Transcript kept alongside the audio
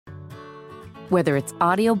Whether it's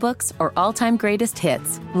audiobooks or all-time greatest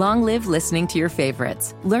hits, long live listening to your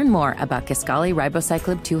favorites. Learn more about Kisqali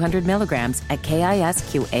Ribociclib 200 milligrams at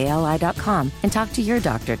KISQALI.com and talk to your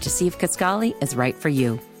doctor to see if Kisqali is right for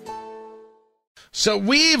you. So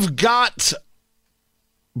we've got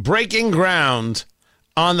breaking ground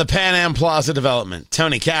on the Pan Am Plaza development.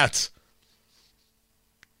 Tony Katz,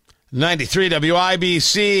 93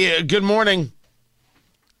 WIBC, good morning.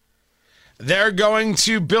 They're going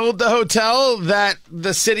to build the hotel that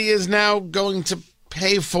the city is now going to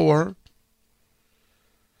pay for,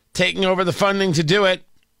 taking over the funding to do it.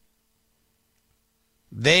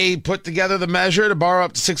 They put together the measure to borrow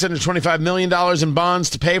up to $625 million in bonds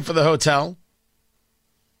to pay for the hotel.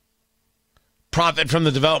 Profit from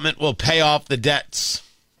the development will pay off the debts.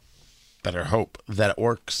 Better hope that it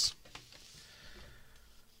works.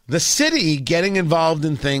 The city getting involved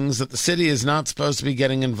in things that the city is not supposed to be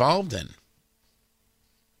getting involved in.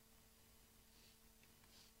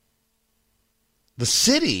 The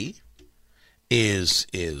city is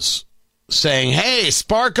saying, hey,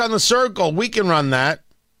 Spark on the Circle, we can run that.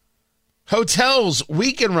 Hotels,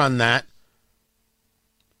 we can run that.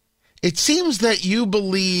 It seems that you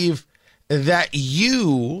believe that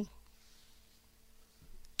you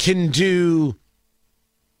can do,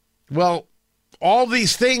 well, all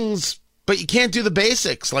these things, but you can't do the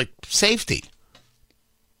basics like safety.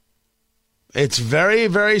 It's very,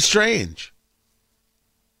 very strange.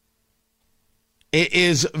 It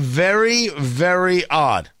is very, very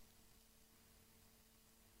odd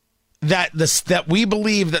that we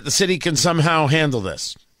believe that the city can somehow handle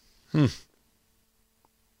this.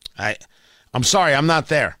 I'm sorry, I'm not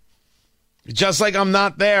there. Just like I'm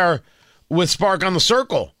not there with Spark on the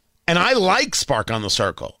Circle. And I like Spark on the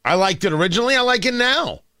Circle. I liked it originally. I like it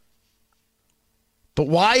now. But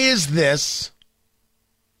why is this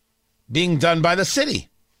being done by the city?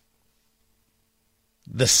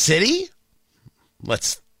 The city?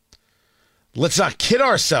 Let's not kid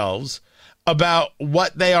ourselves about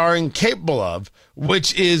what they are incapable of,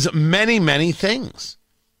 which is many, many things.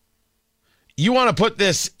 You want to put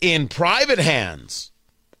this in private hands.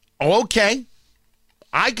 Okay,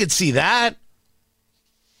 I could see that.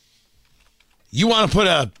 You want to put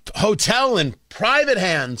a hotel in private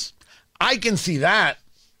hands. I can see that.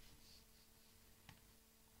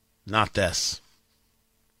 Not this.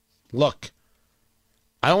 Look,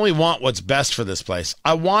 I only want what's best for this place.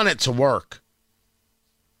 I want it to work.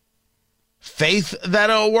 Faith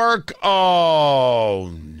that it'll work?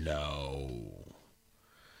 Oh, no.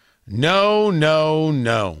 No, no,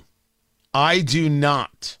 no. I do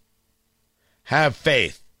not have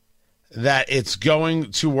faith that it's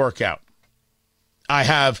going to work out. I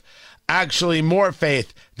have actually more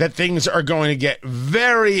faith that things are going to get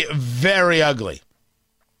very, very ugly.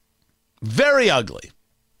 Very ugly.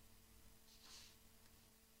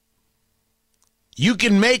 You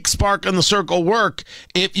can make Spark on the Circle work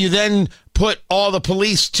if you then put all the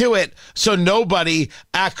police to it so nobody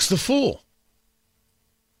acts the fool.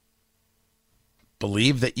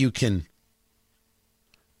 Believe that you can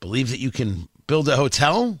build a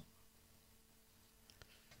hotel?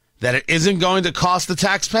 That it isn't going to cost the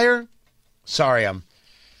taxpayer? Sorry,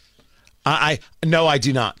 I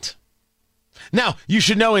do not. Now, you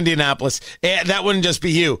should know, Indianapolis, that wouldn't just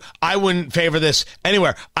be you. I wouldn't favor this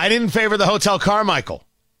anywhere. I didn't favor the Hotel Carmichael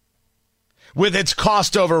with its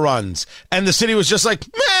cost overruns. And the city was just like,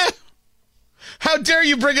 meh, how dare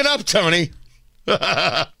you bring it up, Tony?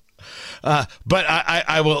 But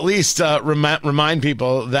I will at least remind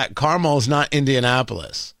people that Carmel is not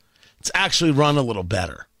Indianapolis. It's actually run a little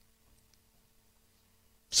better.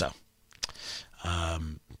 So,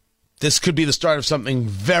 this could be the start of something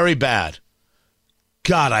very bad.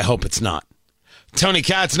 God, I hope it's not. Tony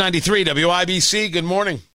Katz, 93 WIBC, good morning.